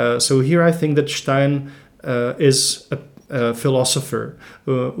 So here I think that Stein is a philosopher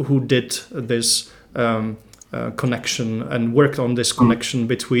who did this connection and worked on this connection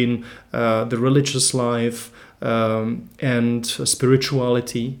between the religious life and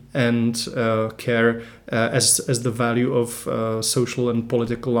spirituality and care as the value of social and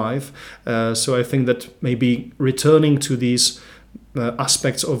political life. So I think that maybe returning to these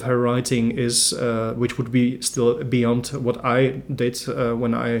aspects of her writing is which would be still beyond what I did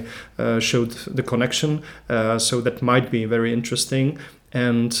when I showed the connection. So that might be very interesting,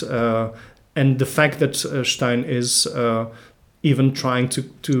 and the fact that Stein is even trying to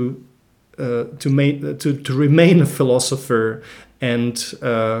remain a philosopher and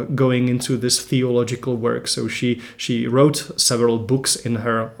going into this theological work. So she wrote several books in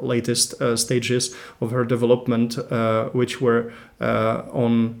her latest stages of her development, which were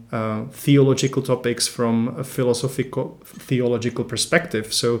on theological topics from a theological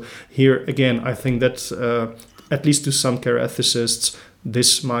perspective. So here again, I think that at least to some care ethicists,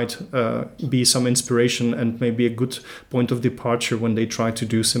 this might be some inspiration and maybe a good point of departure when they try to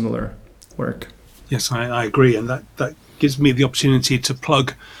do similar work. Yes, I agree, and that gives me the opportunity to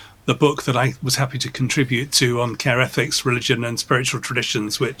plug the book that I was happy to contribute to on care ethics, religion and spiritual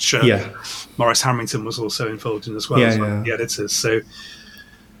traditions, which Maurice Harrington was also involved in as well as one of the editors. So,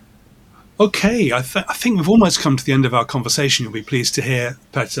 okay, I think we've almost come to the end of our conversation. You'll be pleased to hear,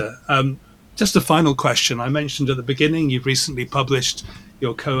 Petr. Just a final question. I mentioned at the beginning you've recently published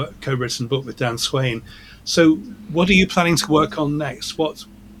your co-written book with Dan Swain. So what are you planning to work on next? What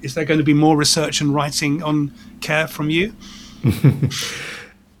is there going to be more research and writing on care from you?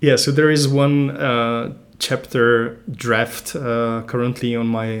 Yeah, so there is one chapter draft currently on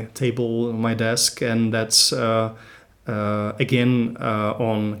my table, on my desk, and that's again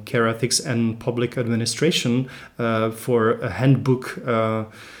on care ethics and public administration for a handbook,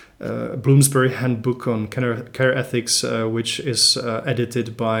 Bloomsbury Handbook on Care Ethics, which is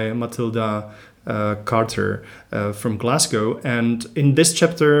edited by Matilda Carter from Glasgow. And in this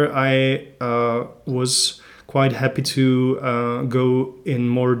chapter, I was quite happy to go in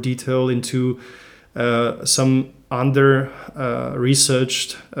more detail into some under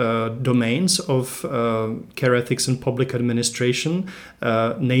researched domains of care ethics and public administration,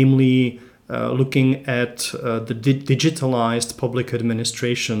 namely looking at the digitalized public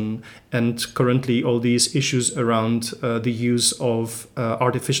administration and currently all these issues around the use of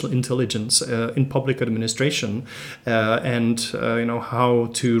artificial intelligence in public administration, and how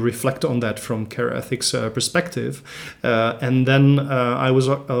to reflect on that from care ethics perspective. And then I was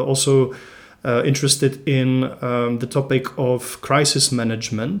also interested in the topic of crisis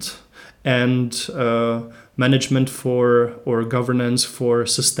management and management for or governance for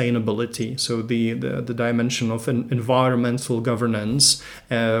sustainability. So the dimension of environmental governance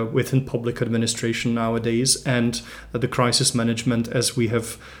within public administration nowadays, and the crisis management as we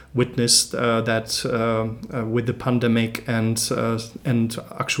have witnessed that with the pandemic and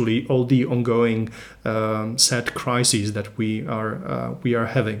actually all the ongoing sad crises that we are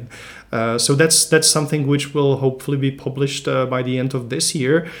having. So that's something which will hopefully be published by the end of this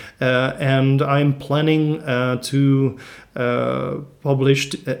year, and I'm planning to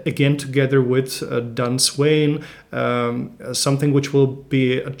publish again together with Dan Swain something which will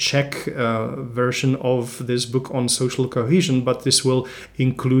be a Czech version of this book on social cohesion, but this will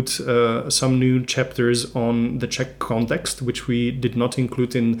include some new chapters on the Czech context, which we did not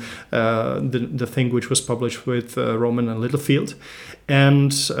include in the thing which was published with Roman and Littlefield.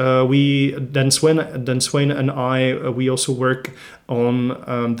 And Dan Swain and I, we also work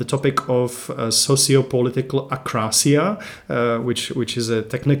on the topic of socio-political acrasia, which is a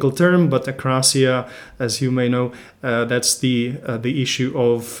technical term, but acrasia, as you may know, that's the issue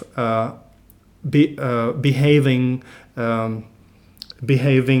of behaving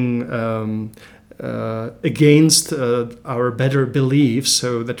against our better beliefs,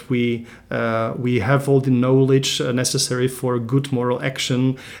 so that we have all the knowledge necessary for good moral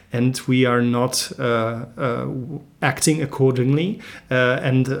action, and we are not acting accordingly.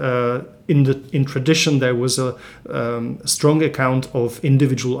 And in tradition, there was a strong account of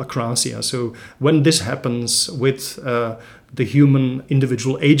individual acrasia. So when this happens with the human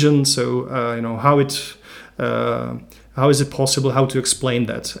individual agent, so how is it possible? How to explain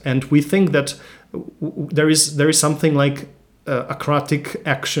that? And we think that there is something like acratic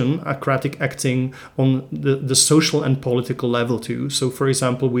acting on the social and political level too. So, for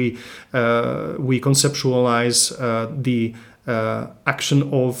example, we conceptualize the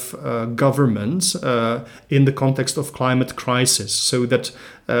action of governments in the context of climate crisis, so that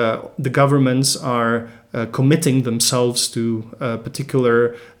the governments are committing themselves to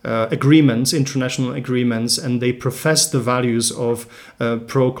particular agreements, international agreements, and they profess the values of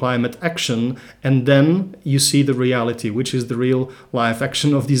pro-climate action. And then you see the reality, which is the real life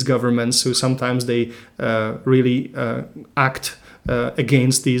action of these governments. So sometimes they really act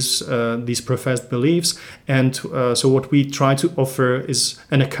against these professed beliefs. And so what we try to offer is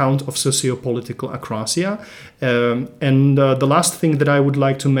an account of socio-political acrasia. And the last thing that I would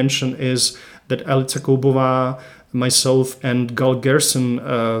like to mention is that Alice Koubová, myself, and Gal Gerson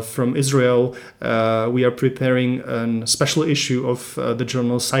from Israel, we are preparing a special issue of the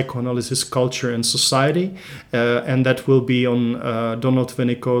journal Psychoanalysis, Culture and Society, and that will be on Donald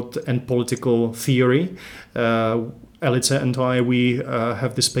Winnicott and political theory. Alice and I, we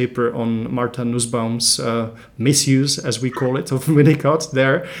have this paper on Martha Nussbaum's misuse, as we call it, of Winnicott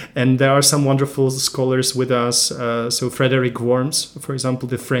there. And there are some wonderful scholars with us. So Frédéric Worms, for example,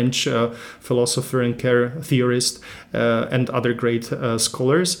 the French philosopher and care theorist, and other great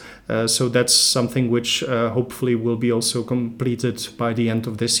scholars. So that's something which hopefully will be also completed by the end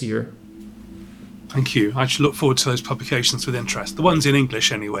of this year. Thank you. I should look forward to those publications with interest. The ones in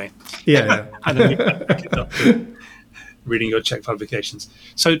English, anyway. Yeah. I know you pick it up reading your Czech publications.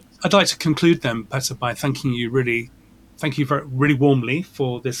 So I'd like to conclude then, Petr, by thanking you really warmly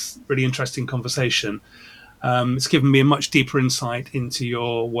for this really interesting conversation. It's given me a much deeper insight into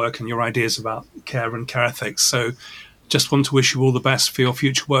your work and your ideas about care and care ethics. So just want to wish you all the best for your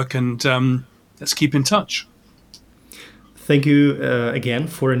future work, and let's keep in touch. Thank you again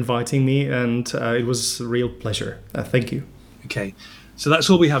for inviting me, and it was a real pleasure. Thank you. Okay, so that's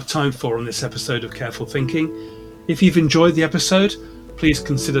all we have time for on this episode of Careful Thinking. If you've enjoyed the episode, please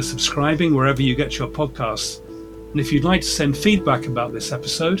consider subscribing wherever you get your podcasts. And if you'd like to send feedback about this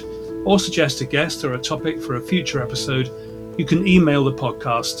episode or suggest a guest or a topic for a future episode, you can email the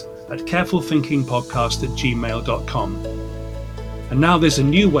podcast at carefulthinkingpodcast@gmail.com. And now there's a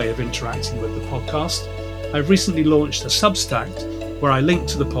new way of interacting with the podcast. I've recently launched a Substack where I link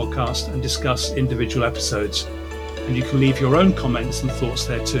to the podcast and discuss individual episodes. And you can leave your own comments and thoughts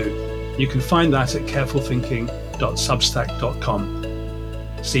there too. You can find that at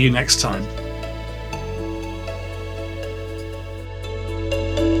carefulthinking.substack.com. See you next time.